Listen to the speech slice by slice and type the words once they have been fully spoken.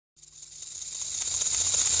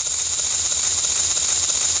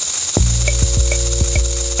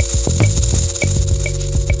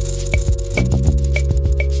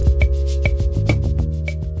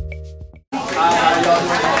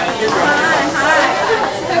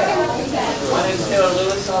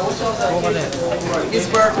over there. His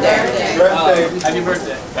birthday. Happy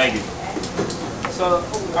birthday. Thank you. So,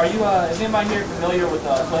 are you, is anybody here familiar with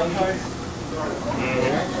playing cards?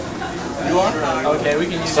 You are? Okay, we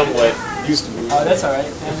can use Somewhat. Used to be. Oh, that's alright.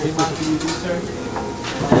 And we want to use you, sir.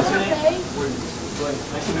 What's your name?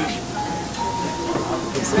 Nice to meet you.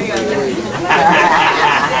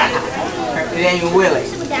 It ain't Willie.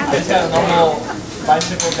 It's got a normal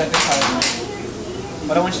bicycle deck of cards.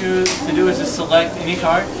 What I want you to do is just select any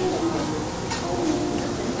card.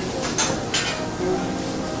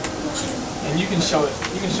 And you can show it.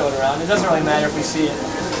 You can show it around. It doesn't really matter if we see it.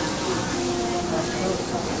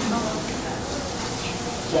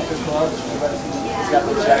 Jack of clubs. He's got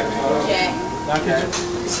the jack of clubs. Now could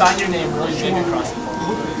you sign your name really big across the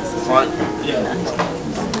front? Yeah.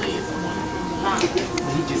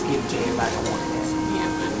 He just gave Jay back a one.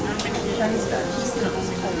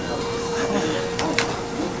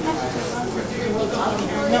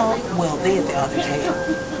 No, well, they at the other Jay.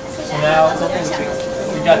 So now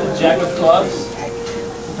we got the jack of clubs.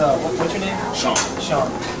 What's your name? Sean. Sean.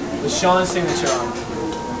 With Sean's signature on it.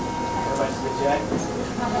 Everybody see the jack?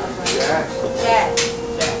 Jack.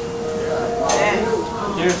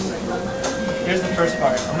 Here's the first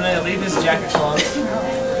part. I'm gonna leave this jack of clubs.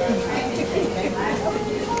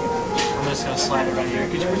 I'm just gonna slide it right here.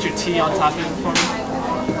 Could you put your T on top of it for me?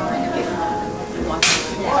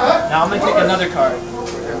 Now I'm gonna take another card,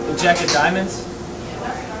 the jack of diamonds,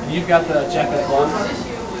 and you've got the jack of clubs.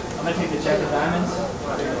 I'm gonna take the jack of diamonds.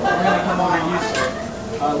 We're gonna come over to you, sir.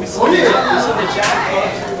 We saw the jack of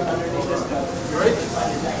clubs underneath this cup. You ready?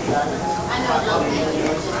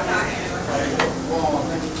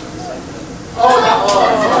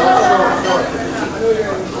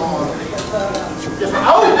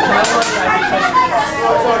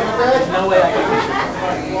 There's no way I can push it.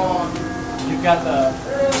 You've got the...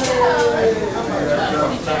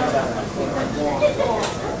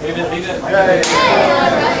 Leave it. Just like that.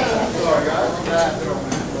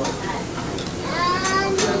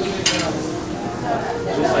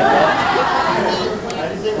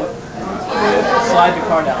 Slide the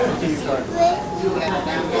card out. Take your card.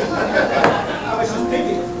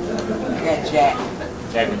 I got Jack.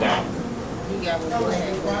 Jack it down.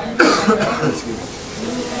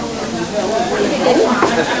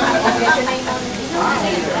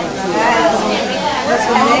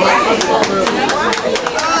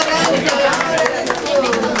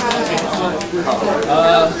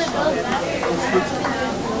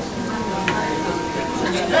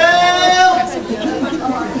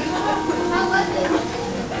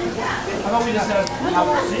 How about we just have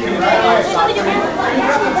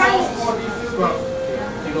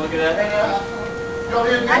take a look at that.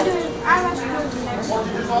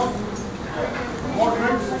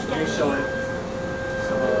 Can you show it?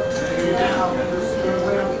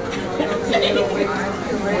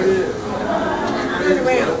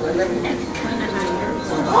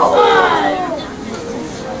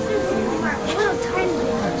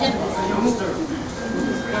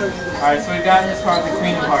 Alright, so we've got in this card the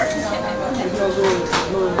Queen of Hearts.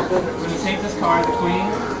 We're going to take this card, the Queen.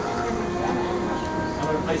 I'm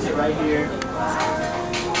going to place it right here.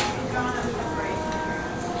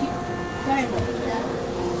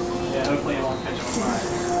 Yeah, hopefully it won't catch on fire.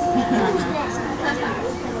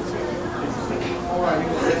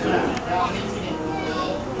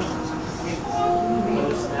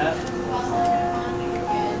 Little snap.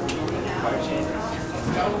 Card changes.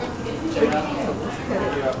 Check it out. Here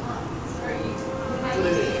you go.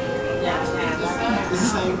 It's the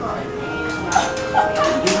same.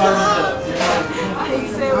 You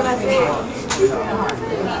said what I said.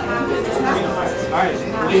 Alright,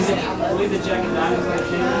 leave the jack and diamonds on the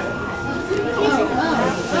table.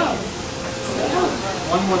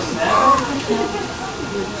 One more snap.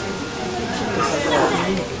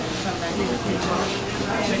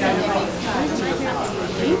 Check out your phone.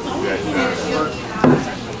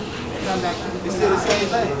 It's still the same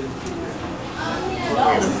thing.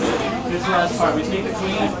 Here's the last part. We take the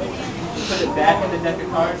queen, put it back in the deck of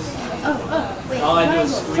cards. Wait. All I do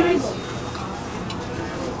is squeeze.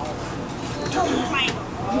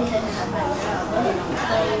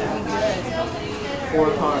 Four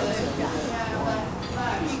cards.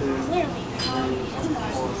 2, 3,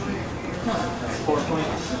 4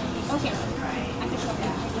 queens. Okay.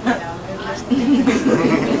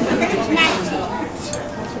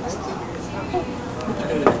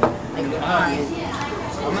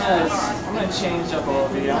 I'm gonna change up a little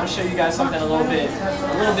bit here. I'm gonna show you guys something a little bit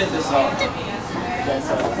bizarre. That's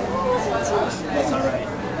all right.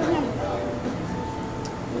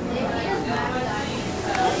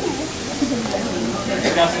 We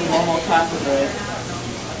got some normal cotton bread.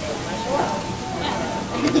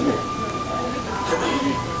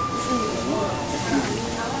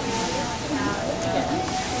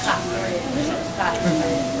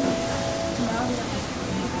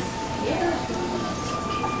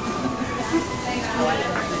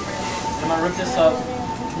 I'm gonna rip this up.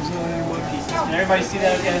 Can everybody see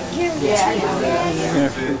that okay? Yeah. You're gonna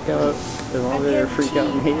freak out. They won't let her freak out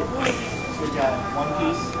and hate it. So we've got one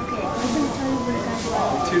piece,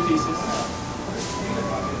 two pieces,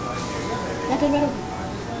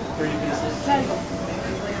 three pieces,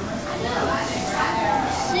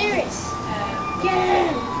 Serious.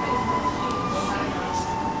 Yeah.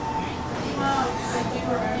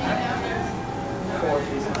 four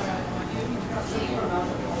pieces,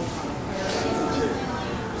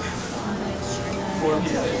 four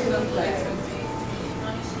pieces,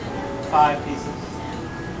 five pieces,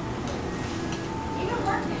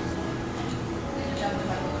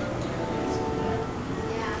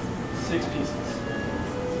 six pieces,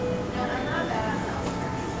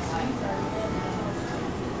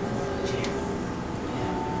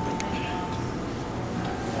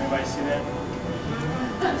 everybody see that?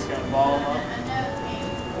 Just gonna ball them up.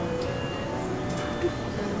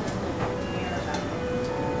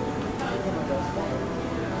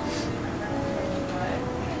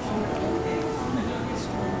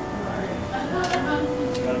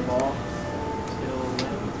 Got a ball. Let's get a little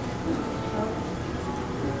wind.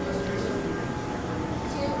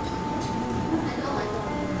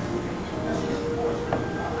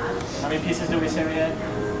 How many pieces do we say we had?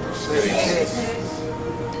 6.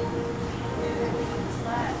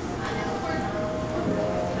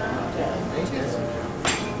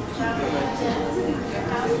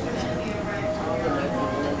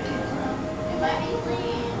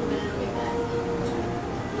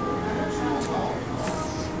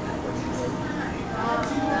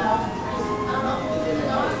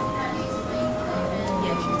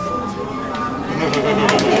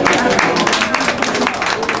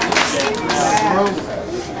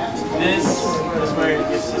 This is where it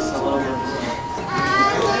gets just a little bit.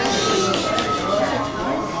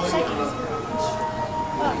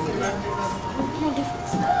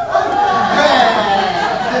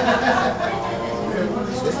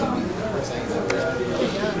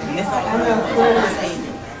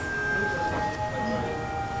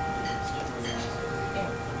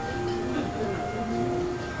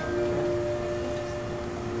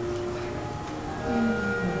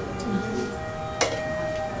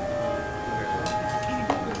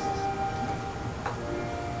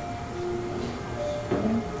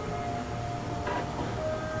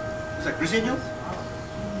 O sea, cruceño.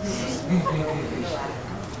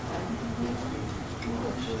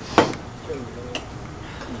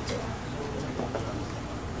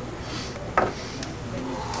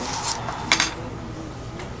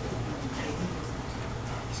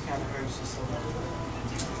 This kind of hurts just a little.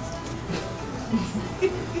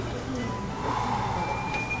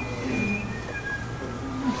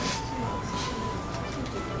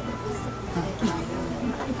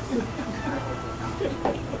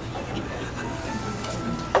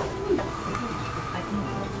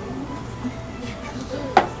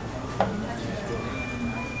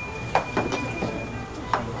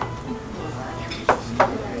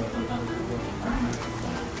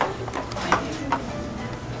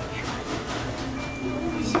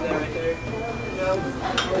 You see that right there?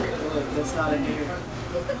 Look, that's not a deer.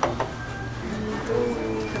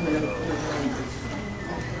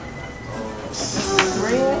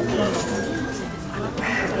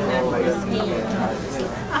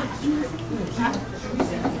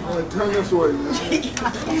 Turn this way.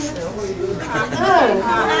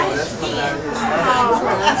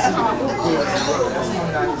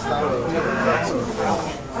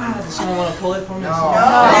 Does someone want to pull it for me?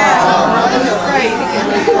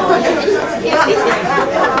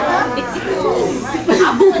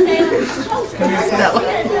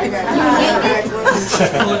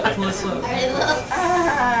 Pull it slow.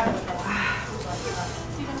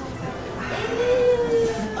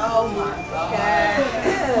 Oh my God.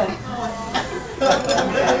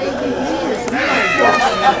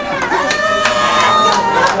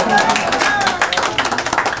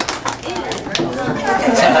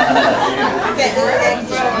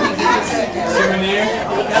 Souvenir.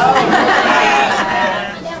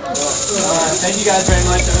 Thank you guys very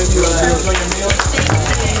much. I hope you enjoy your meal.